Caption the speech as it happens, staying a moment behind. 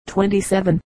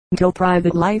27. Till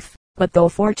private life. But though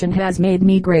fortune has made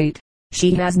me great,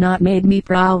 she has not made me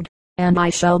proud, and I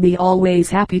shall be always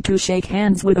happy to shake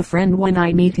hands with a friend when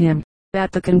I meet him.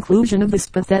 At the conclusion of this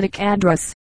pathetic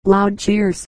address, loud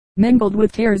cheers, mingled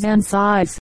with tears and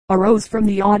sighs, arose from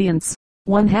the audience,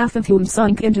 one half of whom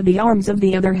sunk into the arms of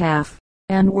the other half,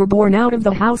 and were borne out of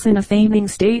the house in a fainting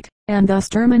state, and thus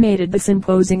terminated this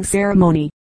imposing ceremony,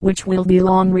 which will be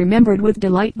long remembered with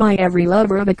delight by every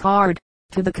lover of a card.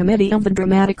 To the Committee of the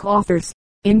Dramatic Authors,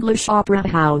 English Opera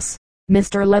House,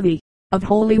 Mr. Levy, of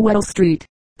Holywell Street,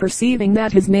 perceiving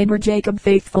that his neighbor Jacob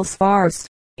Faithful's farce,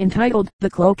 entitled The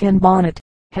Cloak and Bonnet,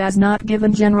 has not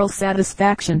given general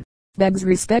satisfaction, begs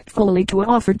respectfully to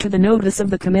offer to the notice of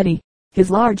the committee, his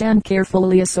large and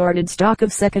carefully assorted stock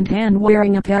of second-hand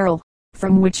wearing apparel,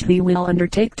 from which he will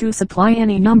undertake to supply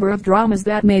any number of dramas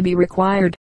that may be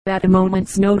required. At a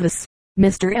moment's notice,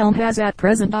 Mr. Elm has at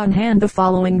present on hand the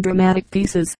following dramatic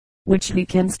pieces, which he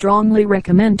can strongly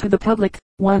recommend to the public.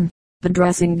 1. The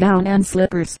Dressing Gown and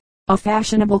Slippers, a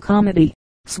fashionable comedy,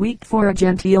 sweet for a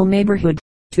genteel neighborhood.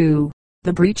 2.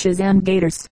 The Breeches and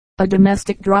Gaiters, a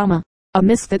domestic drama, a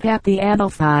misfit at the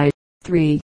Adelphi.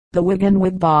 3. The Wig and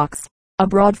Wig Box, a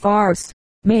broad farce,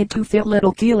 made to fit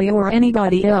little Keely or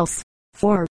anybody else.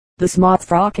 4. The Smock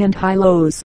Frock and High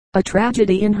Lows, a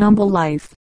tragedy in humble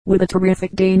life, with a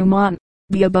terrific denouement.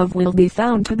 The above will be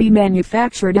found to be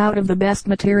manufactured out of the best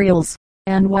materials,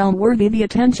 and well worthy the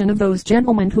attention of those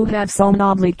gentlemen who have so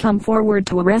nobly come forward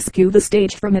to rescue the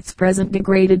stage from its present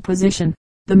degraded position.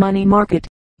 The money market.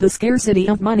 The scarcity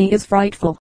of money is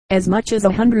frightful. As much as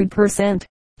 100%,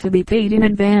 to be paid in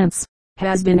advance,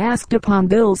 has been asked upon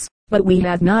bills, but we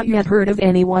have not yet heard of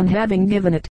anyone having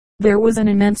given it. There was an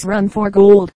immense run for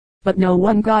gold, but no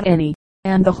one got any,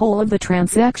 and the whole of the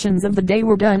transactions of the day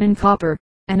were done in copper.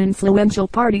 An influential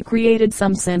party created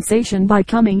some sensation by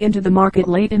coming into the market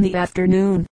late in the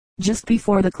afternoon, just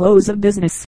before the close of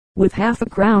business, with half a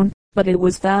crown, but it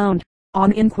was found,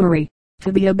 on inquiry,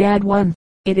 to be a bad one.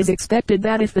 It is expected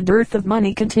that if the dearth of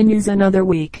money continues another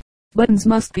week, Buttons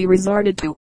must be resorted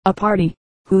to. A party,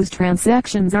 whose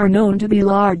transactions are known to be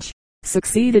large,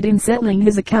 succeeded in settling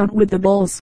his account with the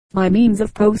Bulls, by means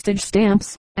of postage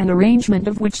stamps, an arrangement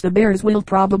of which the Bears will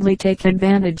probably take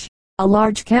advantage. A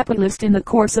large capitalist in the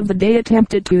course of the day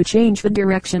attempted to change the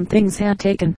direction things had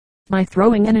taken, by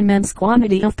throwing an immense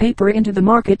quantity of paper into the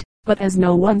market, but as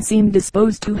no one seemed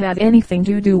disposed to have anything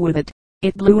to do with it,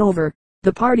 it blew over.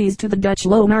 The parties to the Dutch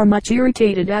loan are much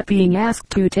irritated at being asked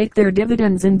to take their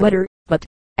dividends in butter, but,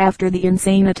 after the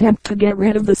insane attempt to get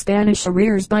rid of the Spanish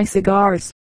arrears by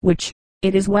cigars, which,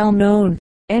 it is well known,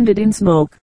 ended in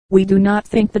smoke, we do not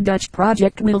think the Dutch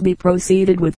project will be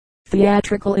proceeded with.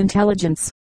 Theatrical intelligence.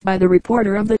 By the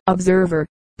reporter of the Observer,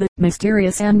 the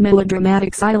mysterious and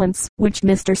melodramatic silence which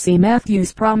Mr. C.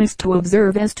 Matthews promised to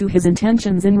observe as to his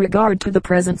intentions in regard to the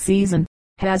present season,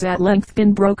 has at length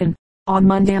been broken. On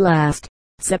Monday last,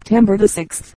 September the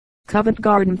 6th, Covent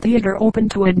Garden Theatre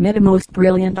opened to admit a most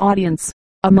brilliant audience.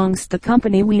 Amongst the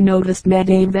company we noticed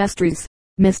Madame Vestries,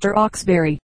 Mr.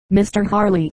 Oxberry, Mr.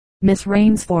 Harley, Miss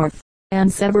Rainsforth,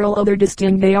 and several other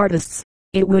distinguished artists.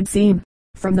 It would seem,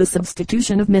 from the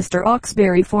substitution of Mr.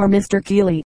 Oxberry for Mr.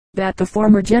 Keely, that the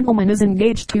former gentleman is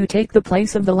engaged to take the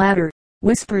place of the latter.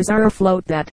 Whispers are afloat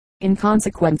that, in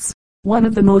consequence, one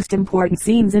of the most important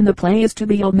scenes in the play is to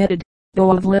be omitted,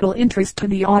 though of little interest to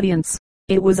the audience.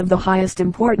 It was of the highest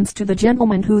importance to the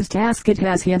gentleman whose task it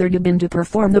has hitherto been to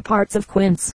perform the parts of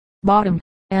quince, bottom,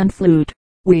 and flute.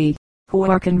 We, who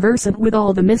are conversant with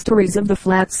all the mysteries of the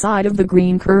flat side of the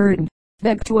green curtain,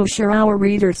 beg to assure our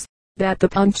readers, that the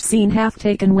Punch scene hath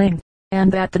taken wing,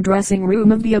 and that the dressing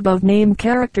room of the above named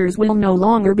characters will no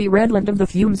longer be redolent of the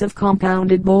fumes of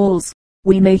compounded bowls.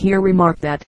 We may here remark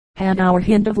that, had our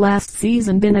hint of last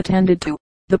season been attended to,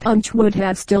 the Punch would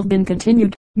have still been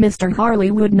continued. Mr.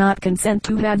 Harley would not consent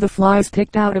to have the flies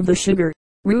picked out of the sugar.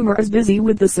 Rumor is busy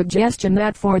with the suggestion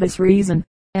that for this reason,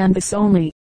 and this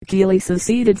only, Keely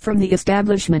seceded from the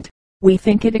establishment. We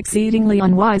think it exceedingly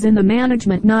unwise in the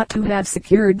management not to have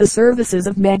secured the services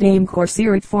of Madame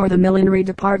Corsirat for the millinery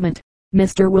department.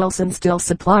 Mr. Wilson still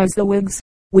supplies the wigs.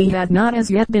 We have not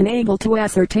as yet been able to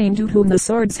ascertain to whom the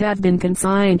swords have been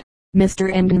consigned.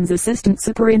 Mr. Emden's assistant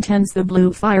superintends the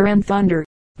Blue Fire and Thunder,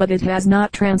 but it has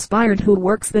not transpired who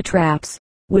works the traps.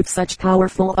 With such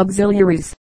powerful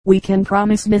auxiliaries, we can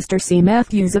promise Mr. C.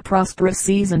 Matthews a prosperous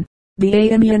season. The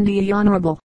A.M. and the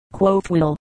Honorable, quote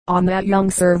Will. On that young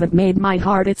servant made my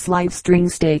heart its life string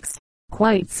stakes.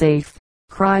 Quite safe,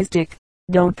 cries Dick.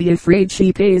 Don't be afraid,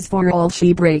 she pays for all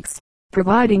she breaks.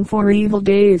 Providing for evil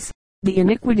days, the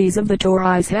iniquities of the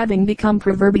Tories having become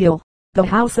proverbial, the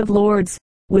House of Lords,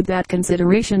 with that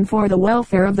consideration for the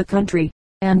welfare of the country,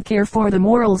 and care for the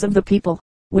morals of the people,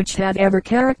 which had ever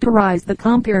characterized the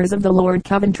compeers of the Lord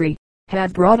Coventry,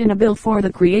 had brought in a bill for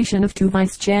the creation of 2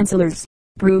 vice-chancellors.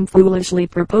 Broome foolishly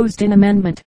proposed an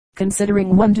amendment,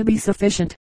 considering one to be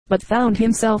sufficient, but found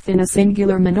himself in a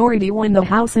singular minority when the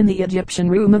house in the Egyptian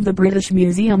room of the British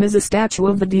Museum is a statue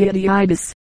of the deity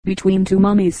Ibis, between 2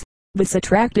 mummies. This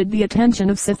attracted the attention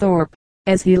of Sithorpe,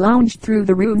 as he lounged through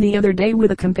the room the other day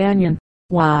with a companion.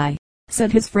 "Why,"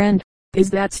 said his friend, "is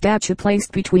that statue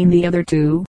placed between the other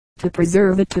 2? "To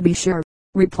preserve it, to be sure,"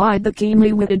 replied the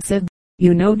keenly witted Sid.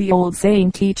 "You know the old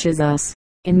saying teaches us,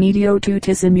 in medio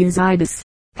tutissimus ibis."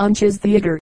 Punch's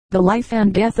Theatre, The Life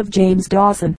and Death of James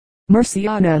Dawson. Mercy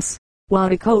on us!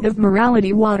 What a code of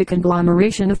morality, what a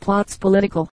conglomeration of plots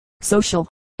political, social,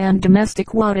 and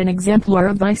domestic, what an exemplar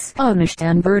of vice punished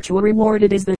and virtue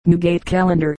rewarded is the Newgate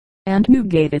Calendar. And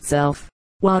Newgate itself,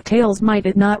 what tales might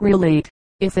it not relate,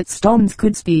 if its stones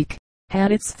could speak,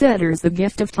 had its fetters the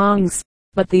gift of tongues?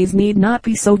 But these need not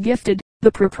be so gifted.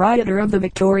 The proprietor of the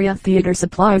Victoria Theatre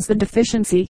supplies the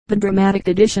deficiency. The dramatic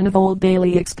edition of Old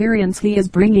Bailey Experience he is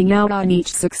bringing out on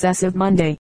each successive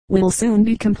Monday will soon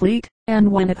be complete,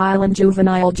 and when at Highland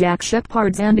juvenile Jack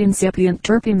Sheppards and incipient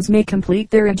Turpins may complete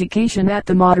their education at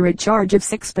the moderate charge of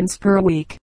 6d. per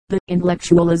week, the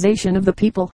intellectualization of the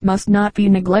people must not be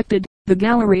neglected. The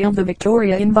gallery of the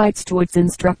Victoria invites to its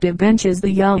instructive benches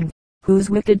the young, whose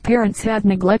wicked parents have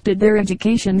neglected their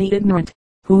education, the ignorant,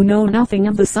 who know nothing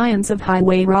of the science of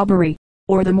highway robbery,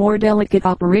 or the more delicate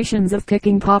operations of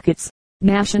picking pockets.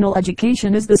 National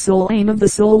education is the sole aim of the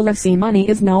Solacey. Money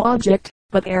is no object,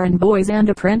 but errand boys and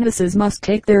apprentices must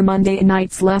take their Monday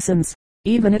night's lessons,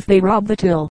 even if they rob the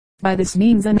till. By this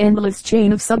means an endless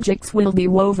chain of subjects will be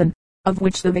woven, of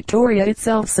which the Victoria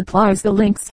itself supplies the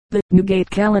links. The Newgate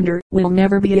Calendar will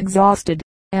never be exhausted,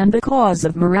 and the cause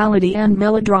of morality and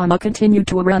melodrama continue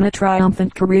to run a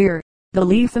triumphant career. The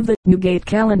leaf of the Newgate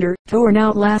Calendar, torn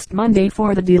out last Monday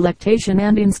for the delectation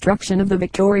and instruction of the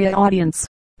Victoria audience,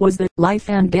 was the Life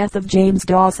and Death of James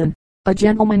Dawson, a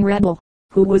gentleman rebel,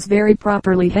 who was very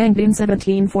properly hanged in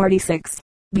 1746.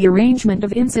 The arrangement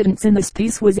of incidents in this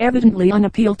piece was evidently an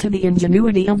appeal to the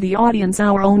ingenuity of the audience.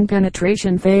 Our own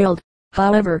penetration failed,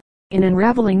 however, in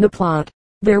unraveling the plot.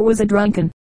 There was a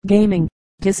drunken, gaming,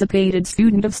 dissipated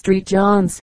student of St.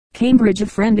 John's, Cambridge, a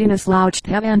friend in a slouched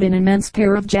hat and an immense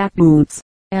pair of jack boots,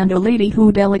 and a lady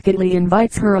who delicately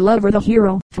invites her lover, the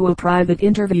hero, to a private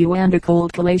interview and a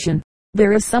cold collation.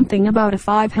 There is something about a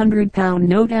 £500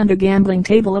 note and a gambling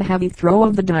table, a heavy throw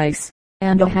of the dice,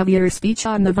 and a heavier speech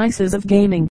on the vices of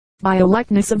gaming, by a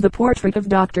likeness of the portrait of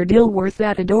Dr. Dilworth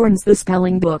that adorns the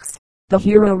spelling books. The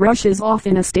hero rushes off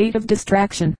in a state of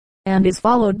distraction, and is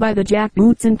followed by the jack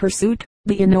boots in pursuit,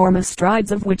 the enormous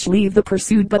strides of which leave the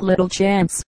pursued but little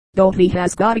chance, though he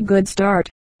has got a good start.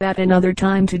 At another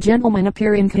time 2 gentlemen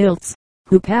appear in kilts,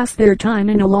 who pass their time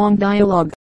in a long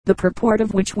dialogue, the purport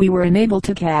of which we were unable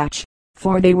to catch,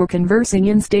 for they were conversing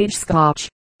in stage Scotch.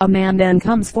 A man then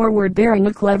comes forward bearing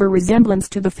a clever resemblance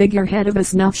to the figurehead of a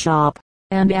snuff shop,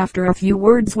 and after a few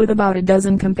words with about a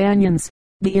dozen companions,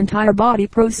 the entire body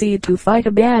proceed to fight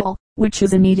a battle, which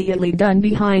is immediately done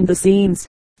behind the scenes,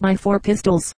 by 4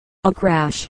 pistols, a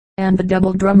crash, and the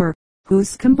double drummer,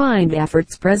 whose combined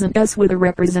efforts present us with a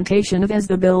representation of, as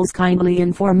the bills kindly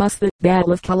inform us, the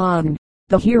Battle of Culloden.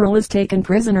 The hero is taken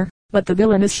prisoner, but the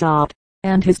villain is shot,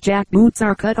 and his jack boots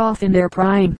are cut off in their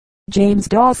prime. James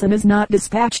Dawson is not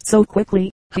dispatched so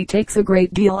quickly. He takes a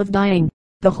great deal of dying,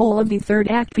 the whole of the 3rd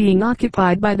act being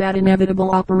occupied by that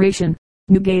inevitable operation.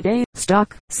 Newgate A.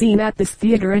 Stock, scene at this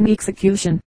theatre and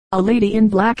execution. A lady in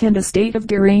black and a state of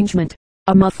derangement,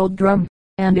 a muffled drum,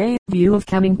 and a view of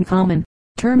Kennington Common,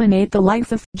 terminate the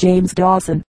life of James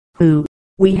Dawson, who,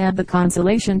 we had the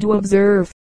consolation to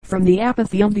observe, from the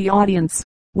apathy of the audience,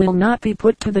 will not be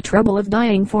put to the trouble of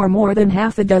dying for more than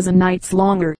half a dozen nights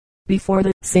longer, before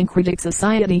the Syncretic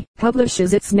Society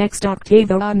publishes its next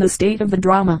octavo on the state of the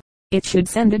drama. It should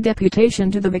send a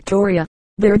deputation to the Victoria.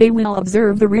 There they will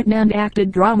observe the written and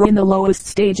acted drama in the lowest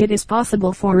stage it is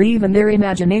possible for even their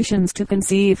imaginations to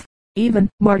conceive. Even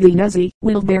Martinezzi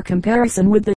will bear comparison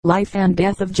with the Life and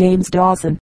Death of James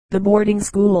Dawson. The boarding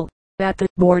school. At the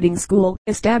boarding school,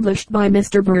 established by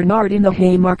Mr. Bernard in the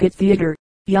Haymarket Theatre,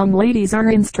 young ladies are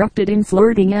instructed in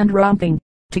flirting and romping,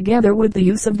 together with the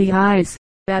use of the eyes,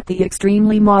 at the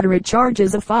extremely moderate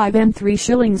charges of 5 and 3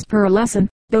 shillings per lesson,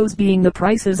 those being the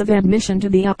prices of admission to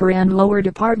the upper and lower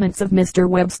departments of Mr.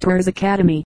 Webster's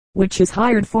Academy, which is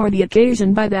hired for the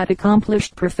occasion by that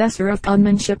accomplished professor of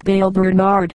penmanship, Dale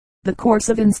Bernard. The course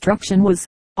of instruction was,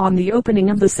 on the opening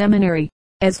of the seminary,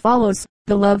 as follows.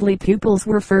 The lovely pupils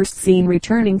were first seen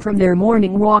returning from their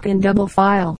morning walk in double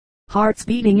file, hearts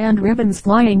beating and ribbons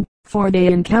flying, for they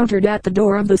encountered at the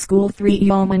door of the school 3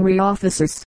 yeomanry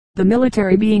officers, the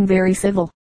military being very civil.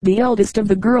 The eldest of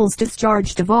the girls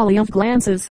discharged a volley of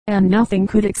glances, and nothing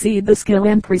could exceed the skill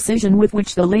and precision with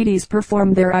which the ladies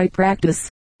performed their eye practice,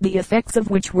 the effects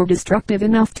of which were destructive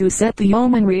enough to set the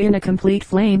yeomanry in a complete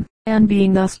flame, and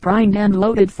being thus primed and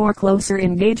loaded for closer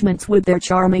engagements with their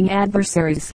charming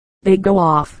adversaries, they go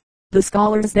off. The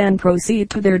scholars then proceed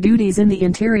to their duties in the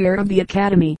interior of the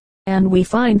academy, and we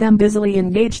find them busily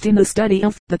engaged in the study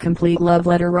of the complete love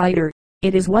letter writer.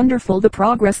 It is wonderful the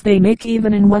progress they make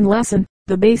even in one lesson,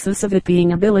 the basis of it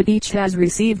being a billet each has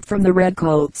received from the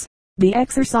redcoats. The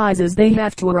exercises they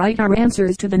have to write are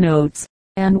answers to the notes,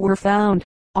 and were found,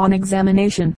 on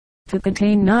examination, to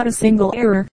contain not a single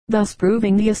error, thus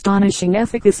proving the astonishing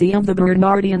efficacy of the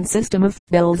Bernardian system of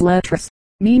belles lettres.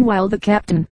 Meanwhile the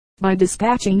captain, by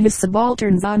dispatching his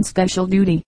subalterns on special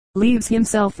duty, leaves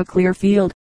himself a clear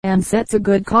field, and sets a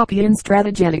good copy in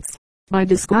strategetics, by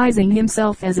disguising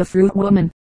himself as a fruit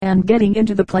woman, and getting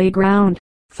into the playground,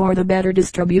 for the better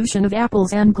distribution of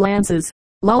apples and glances,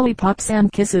 lollipops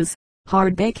and kisses,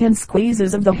 hard bake and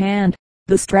squeezes of the hand.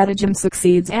 The stratagem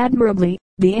succeeds admirably.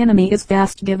 The enemy is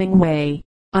fast giving way,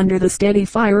 under the steady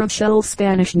fire of shells,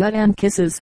 Spanish nut and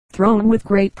kisses, thrown with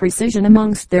great precision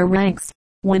amongst their ranks,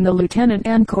 when the lieutenant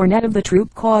and cornet of the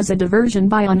troop cause a diversion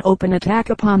by an open attack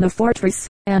upon the fortress,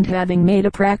 and having made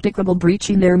a practicable breach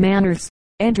in their manners,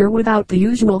 enter without the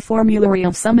usual formulary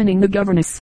of summoning the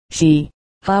governess. She,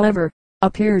 however,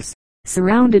 appears,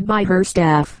 surrounded by her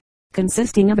staff,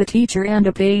 consisting of a teacher and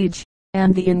a page,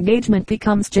 and the engagement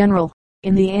becomes general.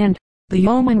 In the end, the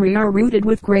yeomanry are routed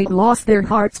with great loss, their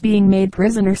hearts being made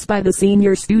prisoners by the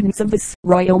senior students of this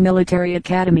Royal Military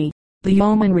Academy. The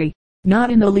yeomanry, not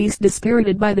in the least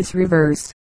dispirited by this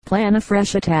reverse, plan a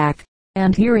fresh attack,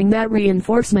 and hearing that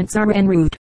reinforcements are en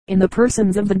route, in the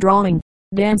persons of the drawing,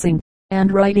 dancing,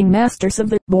 and writing masters of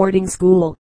the boarding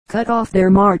school, cut off their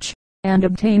march, and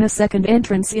obtain a second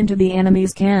entrance into the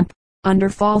enemy's camp, under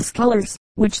false colors,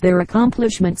 which their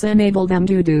accomplishments enable them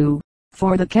to do.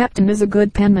 For the captain is a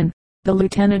good penman, the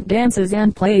lieutenant dances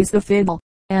and plays the fiddle,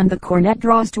 and the cornet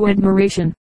draws to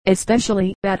admiration,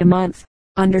 especially at a month.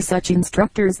 Under such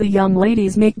instructors the young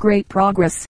ladies make great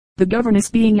progress, the governess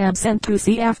being absent to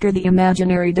see after the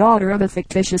imaginary daughter of a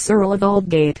fictitious Earl of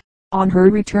Aldgate. On her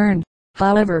return,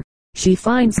 however, she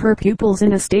finds her pupils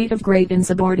in a state of great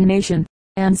insubordination,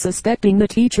 and suspecting the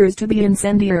teachers to be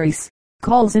incendiaries,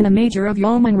 calls in a major of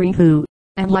yeomanry who,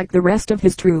 and like the rest of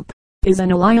his troop, is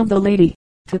an ally of the lady,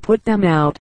 to put them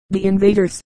out. The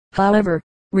invaders, however,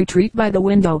 retreat by the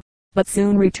window, but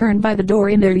soon return by the door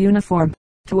in their uniform,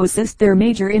 to assist their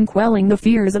major in quelling the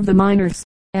fears of the miners,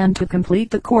 and to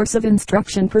complete the course of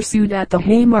instruction pursued at the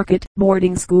Haymarket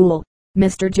boarding school.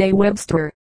 Mr. J.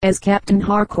 Webster, as Captain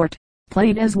Harcourt,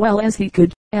 played as well as he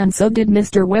could, and so did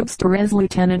Mr. Webster as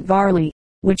Lieutenant Varley,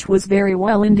 which was very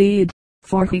well indeed,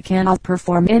 for he cannot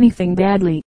perform anything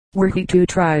badly, were he to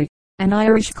try. An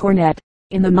Irish cornet,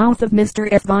 in the mouth of Mr.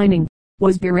 F. Vining,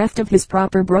 was bereft of his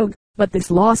proper brogue, but this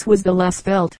loss was the less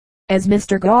felt, as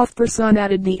Mr. Gough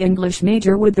personated the English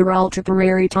major with the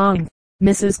ultra-Tipperary tongue.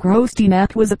 Mrs.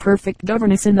 Grostinat was a perfect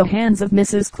governess in the hands of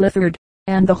Mrs. Clifford,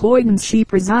 and the Hoydens she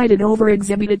presided over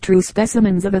exhibited true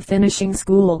specimens of a finishing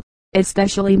school,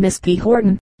 especially Miss P.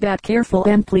 Horton, that careful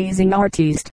and pleasing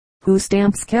artiste, who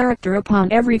stamps character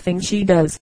upon everything she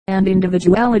does, and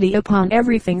individuality upon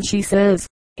everything she says.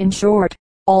 In short,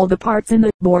 all the parts in the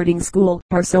boarding school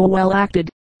are so well acted,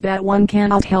 that one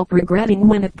cannot help regretting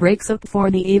when it breaks up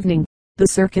for the evening. The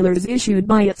circulars issued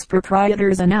by its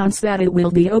proprietors announce that it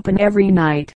will be open every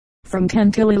night, from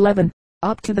 10 till 11,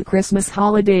 up to the Christmas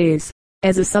holidays.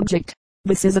 As a subject,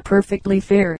 this is a perfectly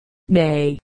fair,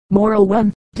 nay, moral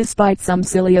one, despite some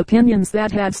silly opinions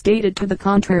that have stated to the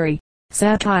contrary.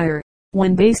 Satire,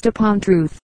 when based upon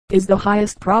truth, is the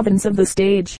highest province of the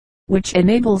stage, which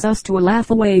enables us to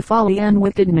laugh away folly and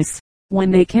wickedness, when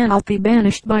they cannot be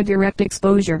banished by direct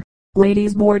exposure.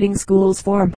 Ladies' boarding schools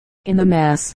form, in the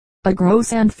mass, a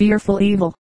gross and fearful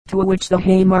evil, to which the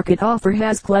Haymarket offer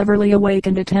has cleverly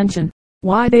awakened attention.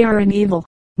 Why they are an evil,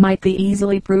 might be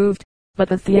easily proved, but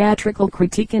the theatrical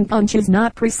critique in Punch is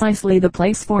not precisely the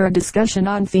place for a discussion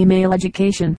on female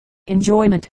education.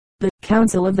 Enjoyment. The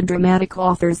Council of the Dramatic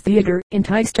Authors Theatre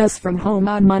enticed us from home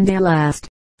on Monday last,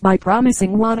 by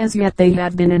promising what as yet they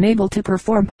have been unable to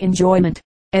perform. Enjoyment.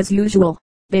 As usual,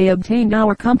 they obtained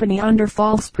our company under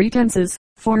false pretenses,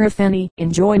 for if any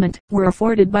enjoyment were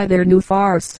afforded by their new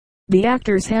farce, the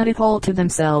actors had it all to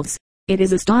themselves. It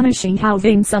is astonishing how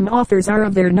vain some authors are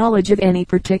of their knowledge of any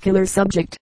particular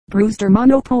subject. Brewster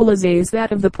monopolizes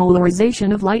that of the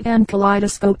polarization of light, and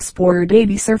kaleidoscope spore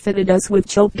Davy surfeited us with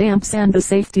choke damps and the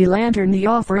safety lantern. The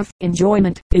offer of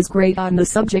enjoyment is great on the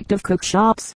subject of cook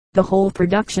shops, the whole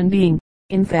production being,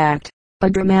 in fact, a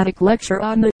dramatic lecture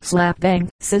on the slap bang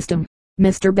system.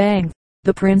 Mr. Bang,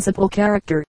 the principal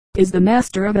character, is the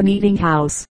master of an eating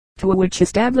house, to which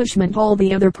establishment all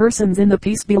the other persons in the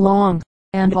piece belong,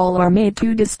 and all are made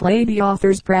to display the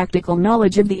author's practical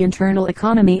knowledge of the internal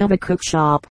economy of a cook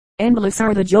shop. Endless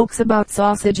are the jokes about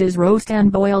sausages, roast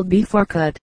and boiled beef are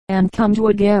cut, and come to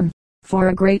again, for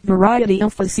a great variety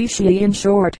of facetiae. In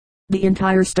short, the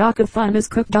entire stock of fun is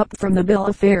cooked up from the bill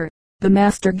of fare. The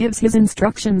master gives his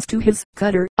instructions to his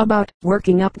cutter about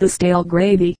working up the stale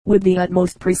gravy with the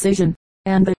utmost precision,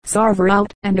 and the server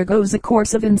out undergoes a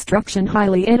course of instruction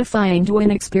highly edifying to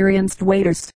inexperienced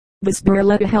waiters. This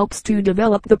burletta helps to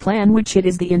develop the plan which it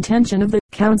is the intention of the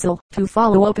council to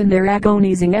follow up in their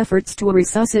agonizing efforts to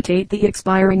resuscitate the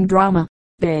expiring drama.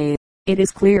 They, it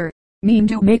is clear, mean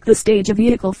to make the stage a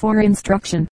vehicle for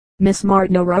instruction. Miss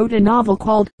Martineau wrote a novel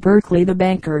called Berkeley the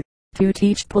Banker. To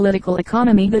teach political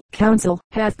economy, the council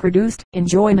have produced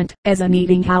Enjoyment as an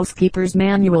eating housekeeper's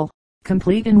manual,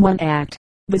 complete in one act.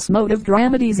 This mode of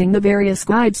dramatizing the various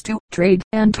guides to trade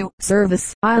and to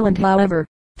service island, however,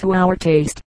 to our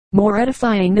taste, more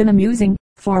edifying than amusing,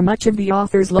 for much of the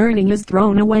author's learning is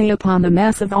thrown away upon the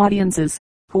mass of audiences,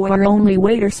 who are only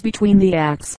waiters between the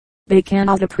acts. They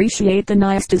cannot appreciate the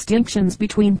nice distinctions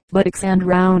between buttocks and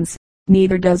rounds.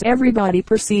 Neither does everybody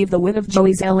perceive the wit of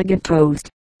Joey's elegant toast,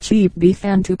 cheap beef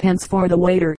and 2 pence for the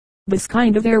waiter. This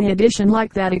kind of erudition,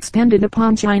 like that expended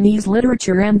upon Chinese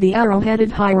literature and the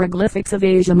arrow-headed hieroglyphics of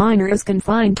Asia Minor, is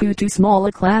confined to too small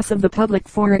a class of the public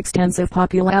for extensive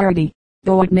popularity.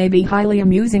 Though it may be highly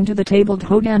amusing to the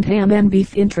table-d'hote and ham and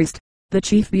beef interest, the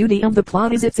chief beauty of the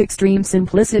plot is its extreme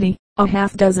simplicity. A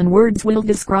half-dozen words will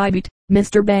describe it.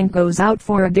 Mr. Bang goes out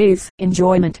for a day's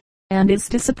enjoyment, and is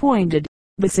disappointed.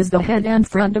 This is the head and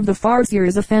front of the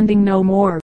farcier's offending no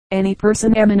more. Any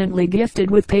person eminently gifted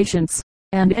with patience,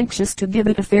 and anxious to give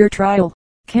it a fair trial,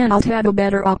 cannot have a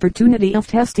better opportunity of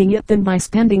testing it than by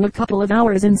spending a couple of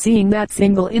hours in seeing that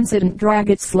single incident drag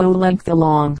its slow length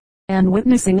along, and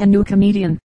witnessing a new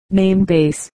comedian, named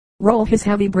Base, roll his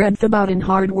heavy breadth about in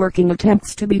hard-working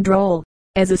attempts to be droll.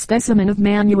 As a specimen of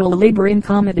manual labor in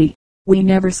comedy, we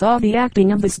never saw the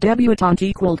acting of this debutante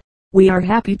equaled. We are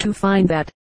happy to find that,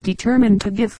 determined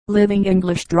to give living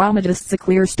English dramatists a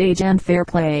clear stage and fair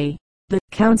play, the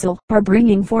council are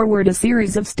bringing forward a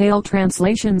series of stale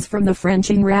translations from the French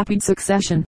in rapid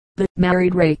succession. The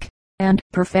Married Rake and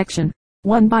Perfection,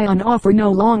 one by an author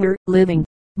no longer living.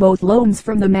 Both loans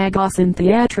from the Magazine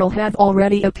Theatral have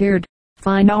already appeared.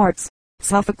 Fine Arts,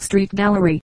 Suffolk Street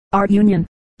Gallery, Art Union.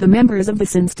 The members of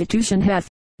this institution have,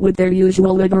 with their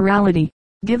usual liberality,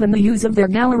 given the use of their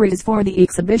galleries for the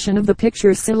exhibition of the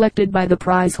pictures selected by the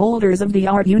prize holders of the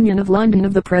Art Union of London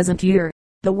of the present year.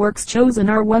 The works chosen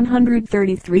are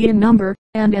 133 in number,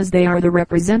 and as they are the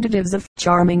representatives of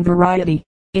charming variety,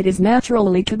 it is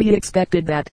naturally to be expected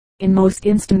that, in most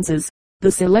instances,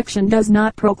 the selection does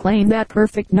not proclaim that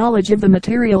perfect knowledge of the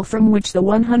material from which the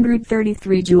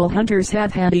 133 jewel hunters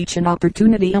have had each an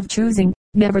opportunity of choosing.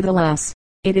 Nevertheless,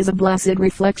 it is a blessed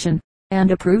reflection, and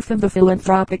a proof of the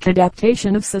philanthropic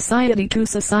adaptation of society to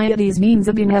society's means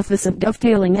of beneficent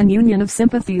dovetailing and union of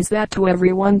sympathies, that to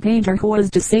every one painter who is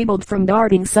disabled from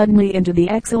darting suddenly into the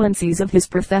excellencies of his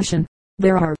profession,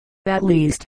 there are, at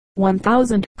least,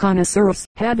 1,000 connoisseurs,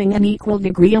 having an equal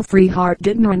degree of free-hearted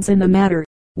ignorance in the matter,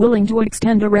 willing to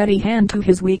extend a ready hand to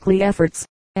his weekly efforts,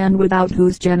 and without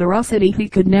whose generosity he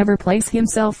could never place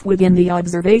himself within the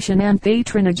observation and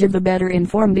patronage of the better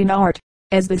informed in art.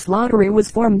 As this lottery was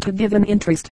formed to give an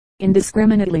interest,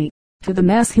 indiscriminately, to the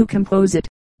mass who compose it,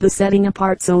 the setting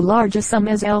apart so large a sum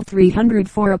as L300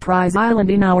 for a prize island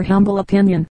in our humble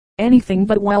opinion, anything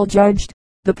but well judged.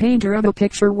 The painter of a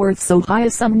picture worth so high a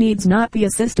sum needs not the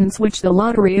assistance which the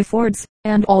lottery affords,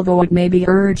 and although it may be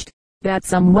urged, that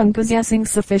someone possessing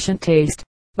sufficient taste,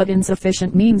 but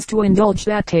insufficient means to indulge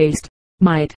that taste,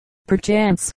 might,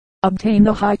 perchance, obtain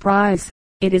the high prize,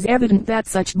 it is evident that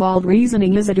such bald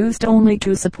reasoning is adduced only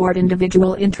to support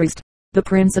individual interest. The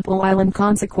principal island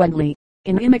consequently,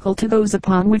 inimical to those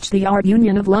upon which the Art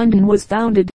Union of London was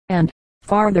founded, and,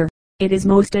 farther, it is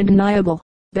most undeniable,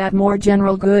 that more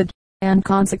general good, and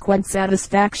consequent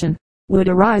satisfaction, would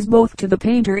arise both to the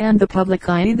painter and the public,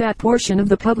 i.e. that portion of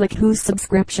the public whose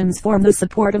subscriptions form the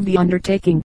support of the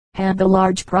undertaking, had the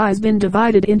large prize been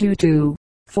divided into 2,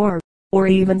 4, or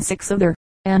even 6 other,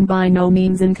 and by no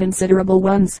means inconsiderable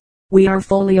ones. We are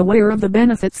fully aware of the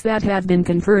benefits that have been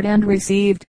conferred and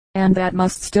received, and that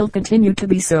must still continue to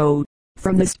be so,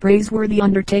 from this praiseworthy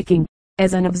undertaking.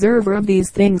 As an observer of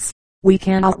these things, we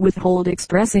cannot withhold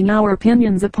expressing our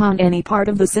opinions upon any part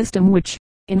of the system which,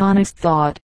 in honest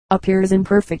thought, appears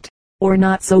imperfect, or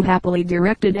not so happily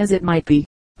directed as it might be.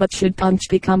 But should Punch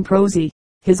become prosy,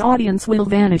 his audience will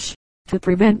vanish. To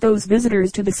prevent those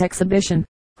visitors to this exhibition,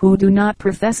 who do not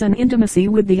profess an intimacy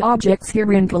with the objects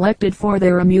herein collected for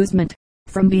their amusement,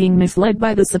 from being misled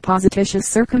by the supposititious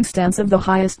circumstance of the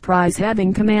highest prize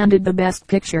having commanded the best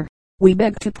picture, we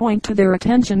beg to point to their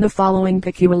attention the following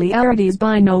peculiarities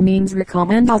by no means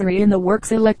recommendatory in the works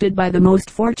selected by the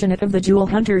most fortunate of the jewel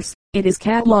hunters. It is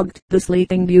catalogued, The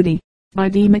Sleeping Beauty, by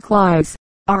D. Maclise,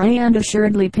 R.A. and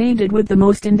assuredly painted with the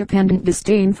most independent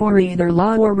disdain for either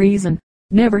law or reason.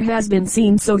 Never has been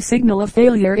seen so signal a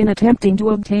failure in attempting to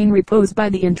obtain repose by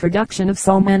the introduction of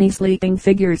so many sleeping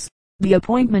figures. The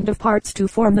appointment of parts to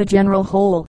form the general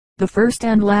whole, the first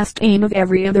and last aim of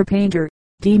every other painter,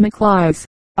 D. Maclise,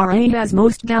 R.A. has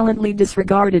most gallantly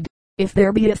disregarded. If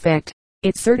there be effect,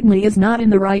 it certainly is not in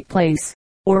the right place,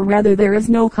 or rather there is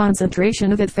no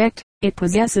concentration of effect. It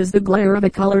possesses the glare of a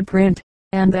colored print,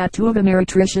 and that too of a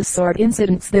meretricious sort.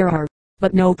 Incidents there are,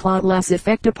 but no plot less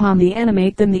effect upon the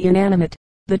animate than the inanimate.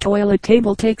 The toilet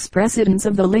table takes precedence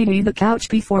of the lady, the couch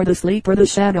before the sleeper, the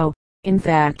shadow, in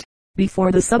fact,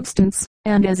 before the substance,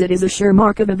 and as it is a sure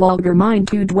mark of a vulgar mind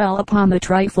to dwell upon the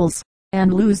trifles,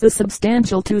 and lose the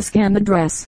substantial to scan the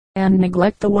dress, and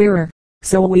neglect the wearer,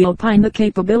 so we opine the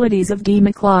capabilities of D.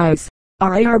 Maclise,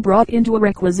 R.A. are brought into a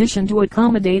requisition to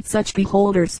accommodate such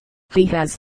beholders. He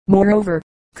has, moreover,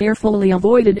 carefully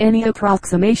avoided any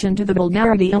approximation to the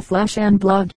vulgarity of flesh and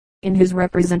blood, in his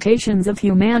representations of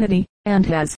humanity, and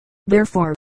has,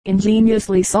 therefore,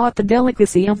 ingeniously sought the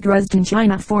delicacy of Dresden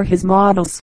china for his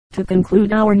models. To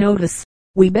conclude our notice,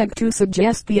 we beg to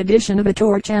suggest the addition of a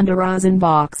torch and a rosin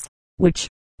box, which,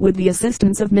 with the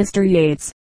assistance of Mr.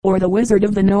 Yates, or the Wizard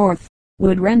of the North,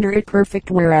 would render it perfect,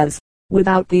 whereas,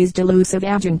 without these delusive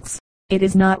adjuncts, it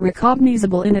is not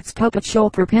recognizable in its puppet show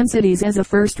propensities as a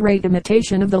first-rate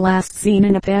imitation of the last scene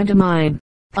in a pantomime.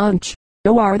 Punch,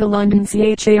 O.R. The London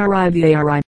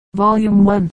CHARIVARI, Volume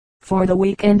 1, for the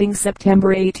week ending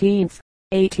September 18th,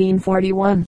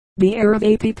 1841. The Heir of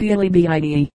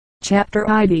Appibide,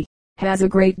 Chapter IV, has a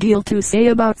great deal to say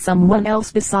about someone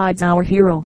else besides our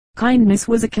hero. Kindness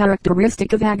was a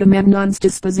characteristic of Agamemnon's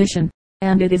disposition,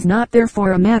 and it is not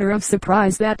therefore a matter of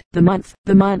surprise that the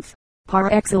month,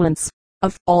 par excellence,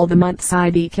 of all the months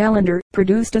in the calendar,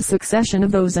 produced a succession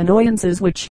of those annoyances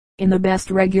which, in the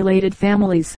best regulated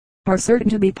families, are certain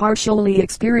to be partially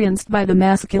experienced by the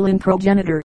masculine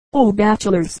progenitor. O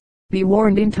bachelors, be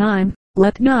warned in time.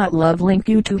 Let not love link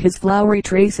you to his flowery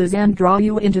traces and draw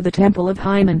you into the temple of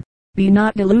Hymen. Be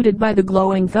not deluded by the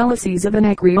glowing fallacies of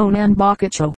Anacreon and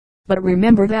Boccaccio, but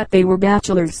remember that they were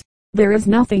bachelors. There is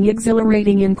nothing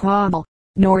exhilarating in Caudle,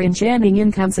 nor enchanting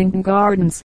in Kensington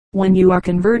Gardens. When you are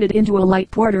converted into a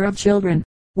light porter of children,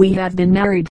 we have been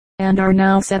married, and are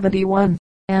now 71,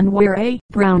 and wear a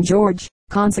brown George.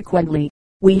 Consequently,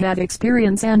 we have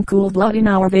experience and cool blood in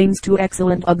our veins, two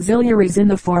excellent auxiliaries in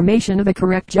the formation of a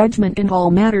correct judgment in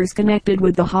all matters connected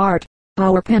with the heart.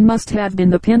 Our pen must have been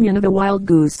the pinion of a wild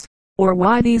goose, or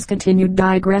why these continued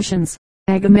digressions.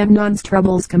 Agamemnon's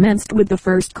troubles commenced with the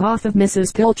first cough of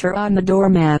Mrs. Pilcher on the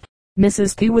doormat.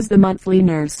 Mrs. P. was the monthly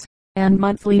nurse, and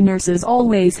monthly nurses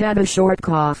always had a short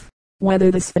cough.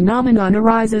 Whether this phenomenon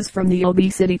arises from the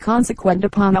obesity consequent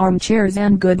upon armchairs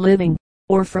and good living,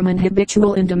 or from an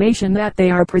habitual intimation that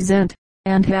they are present,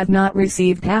 and have not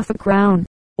received half a crown,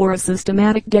 or a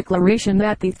systematic declaration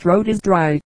that the throat is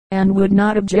dry, and would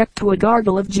not object to a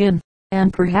gargle of gin,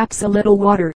 and perhaps a little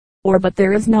water, or but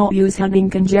there is no use hunting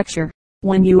conjecture,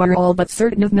 when you are all but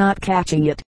certain of not catching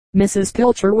it. Mrs.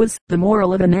 Pilcher was the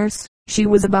moral of a nurse. She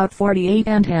was about 48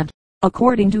 and had,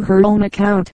 according to her own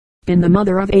account, been the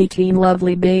mother of 18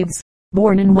 lovely babes,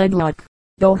 born in wedlock.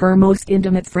 Though her most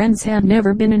intimate friends had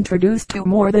never been introduced to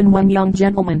more than one young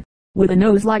gentleman, with a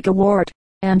nose like a wart,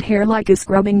 and hair like a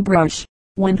scrubbing brush.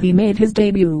 When he made his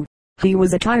debut, he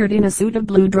was attired in a suit of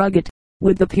blue drugget,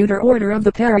 with the pewter order of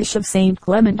the parish of St.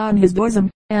 Clement on his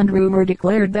bosom, and rumor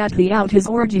declared that he out his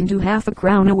origin to half a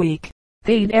crown a week,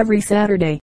 paid every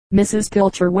Saturday. Mrs.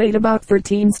 Pilcher weighed about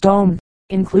 13 stone,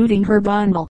 including her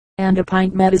bundle, and a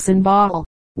pint medicine bottle,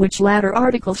 which latter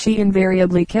article she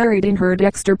invariably carried in her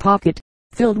dexter pocket,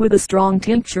 filled with a strong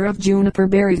tincture of juniper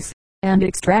berries, and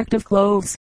extract of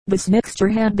cloves. This mixture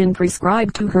had been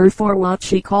prescribed to her for what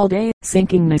she called a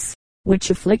sinkingness,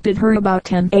 which afflicted her about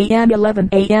 10 a.m. 11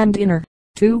 a.m. dinner,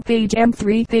 2 page M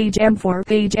 3 page M 4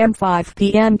 page M 5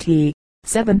 p.m. tea,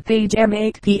 7 page M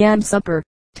 8 p.m. supper,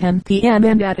 10 p.m.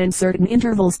 and at uncertain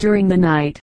intervals during the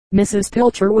night. Mrs.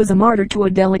 Pilcher was a martyr to a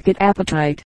delicate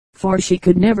appetite, for she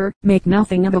could never make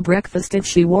nothing of a breakfast if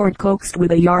she weren't coaxed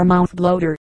with a Yarmouth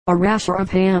bloater, a rasher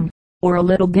of ham, or a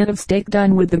little bit of steak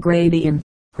done with the gravy in.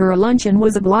 Her luncheon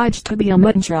was obliged to be a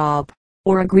mutton chop,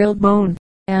 or a grilled bone,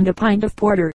 and a pint of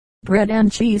porter, bread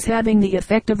and cheese having the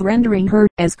effect of rendering her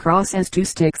as cross as two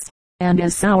sticks, and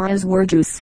as sour as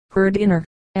verjuice. Her dinner,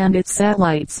 and its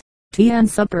satellites, tea and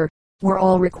supper, were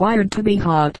all required to be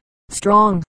hot,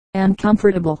 strong, and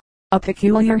comfortable. A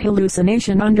peculiar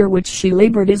hallucination under which she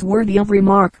labored is worthy of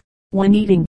remark. When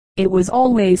eating, it was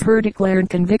always her declared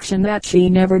conviction that she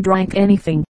never drank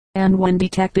anything, and when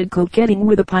detected coquetting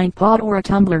with a pint pot or a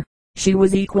tumbler, she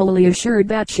was equally assured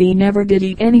that she never did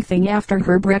eat anything after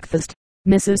her breakfast.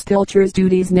 Mrs. Pilcher's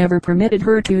duties never permitted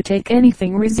her to take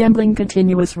anything resembling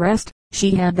continuous rest.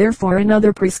 She had therefore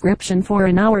another prescription for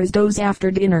an hour's doze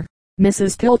after dinner.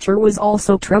 Mrs. Pilcher was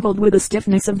also troubled with a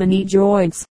stiffness of the knee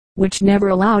joints, which never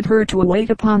allowed her to wait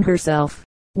upon herself.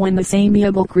 When this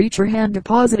amiable creature had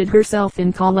deposited herself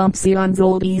in Columcille's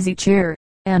old easy chair,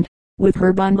 and, with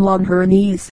her bundle on her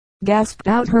knees, gasped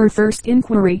out her first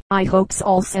inquiry, "I hope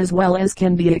all's as well as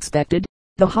can be expected,"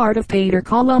 the heart of Pater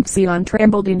Columcille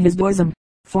trembled in his bosom,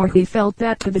 for he felt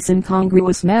that to this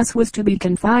incongruous mass was to be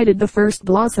confided the first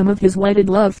blossom of his wedded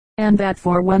love, and that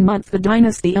for 1 month the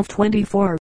dynasty of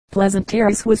 24 Pleasant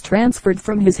Terrace was transferred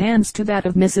from his hands to that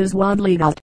of Mrs.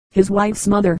 Wadleygott, his wife's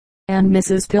mother, and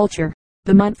Mrs. Pilcher,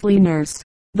 the monthly nurse.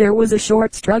 There was a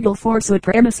short struggle for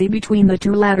supremacy between the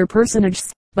two latter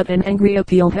personages, but an angry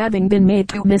appeal having been made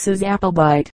to Mrs.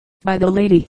 Applebite, by the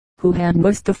lady, who had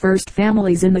nursed the first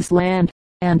families in this land,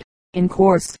 and, in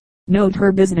course, knowed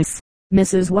her business,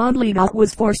 Mrs. Wadleygott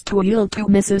was forced to yield to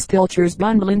Mrs. Pilcher's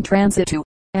bundle in transitu,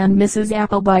 and Mrs.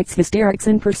 Applebite's hysterics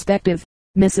in perspective.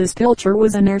 Mrs. Pilcher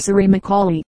was a nursery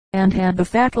Macaulay, and had the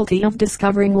faculty of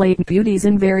discovering latent beauties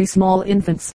in very small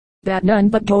infants, that none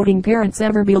but doting parents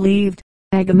ever believed.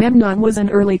 Agamemnon was an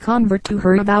early convert to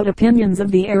her avowed opinions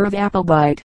of the heir of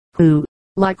Applebite, who,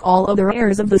 like all other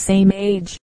heirs of the same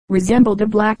age, resembled a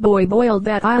black boy boiled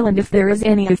that island if there is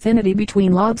any affinity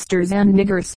between lobsters and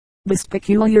niggers. This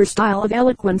peculiar style of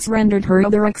eloquence rendered her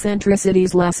other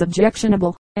eccentricities less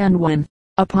objectionable, and when,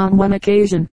 upon one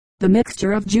occasion, the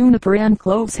mixture of juniper and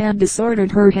cloves had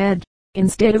disordered her head,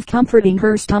 instead of comforting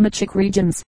her stomachic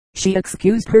regions, she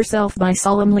excused herself by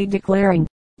solemnly declaring,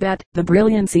 that the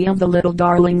brilliancy of the little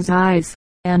darling's eyes,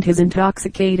 and his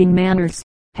intoxicating manners,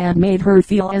 had made her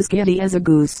feel as giddy as a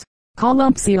goose.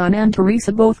 Columcille and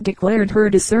Teresa both declared her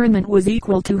discernment was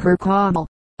equal to her caudle,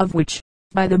 of which,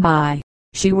 by the by,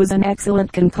 she was an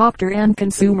excellent concocter and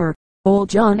consumer. Old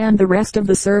John and the rest of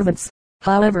the servants,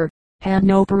 however, had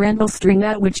no parental string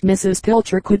at which Mrs.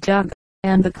 Pilcher could tug,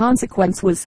 and the consequence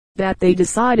was, that they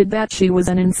decided that she was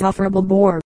an insufferable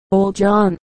bore. Old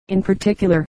John, in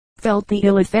particular, felt the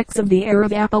ill effects of the heir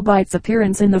of Applebite's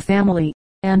appearance in the family,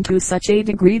 and to such a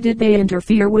degree did they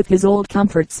interfere with his old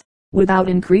comforts, without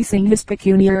increasing his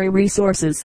pecuniary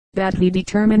resources, that he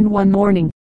determined one morning,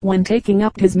 when taking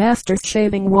up his master's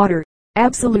shaving water,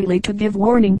 absolutely to give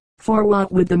warning, for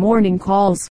what with the morning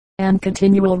calls, and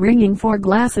continual ringing for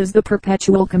glasses, the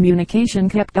perpetual communication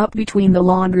kept up between the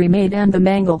laundry maid and the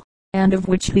mangle, and of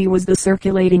which he was the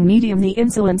circulating medium, the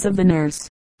insolence of the nurse,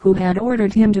 who had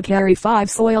ordered him to carry 5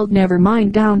 soiled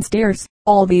never-mind downstairs,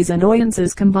 all these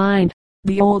annoyances combined,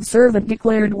 the old servant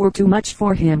declared were too much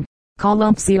for him.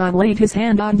 Columcille laid his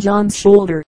hand on John's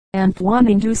shoulder, and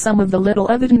pointing to some of the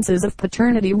little evidences of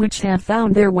paternity which had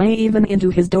found their way even into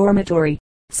his dormitory,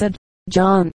 said,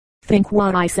 "John, think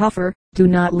what I suffer. Do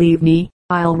not leave me.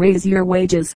 I'll raise your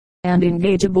wages, and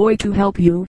engage a boy to help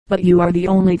you. But you are the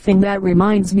only thing that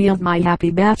reminds me of my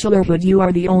happy bachelorhood. You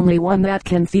are the only one that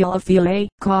can feel a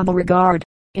caudal regard,"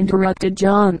 interrupted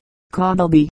John.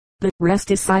 "Caudleby." The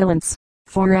rest is silence,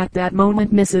 for at that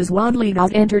moment Mrs.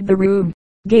 Wadleygott entered the room,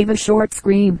 gave a short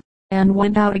scream, and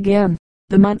went out again.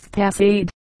 The month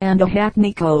passed, and a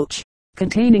hackney coach,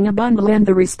 containing a bundle and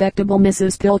the respectable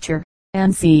Mrs. Pilcher,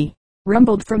 and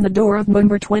rumbled from the door of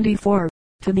number 24,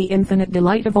 to the infinite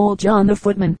delight of old John the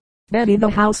footman, Betty the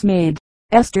housemaid,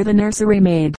 Esther the nursery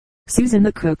maid, Susan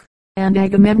the cook, and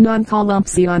Agamemnon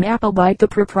Columcille Applebite the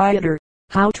proprietor.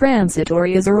 How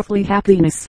transitory is earthly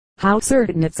happiness! How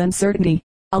certain its uncertainty!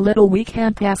 A little week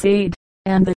had passed,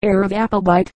 and the heir of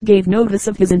Applebite gave notice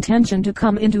of his intention to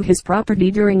come into his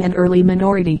property during an early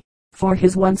minority, for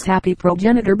his once happy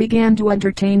progenitor began to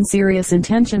entertain serious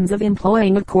intentions of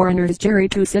employing a coroner's jury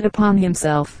to sit upon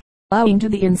himself, owing to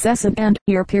the incessant and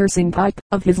ear-piercing pipe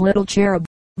of his little cherub.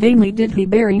 Vainly did he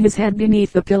bury his head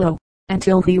beneath the pillow,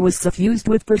 until he was suffused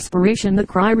with perspiration. The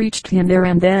cry reached him there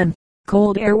and then.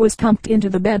 Cold air was pumped into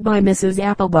the bed by Mrs.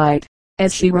 Applebite,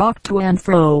 as she rocked to and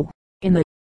fro.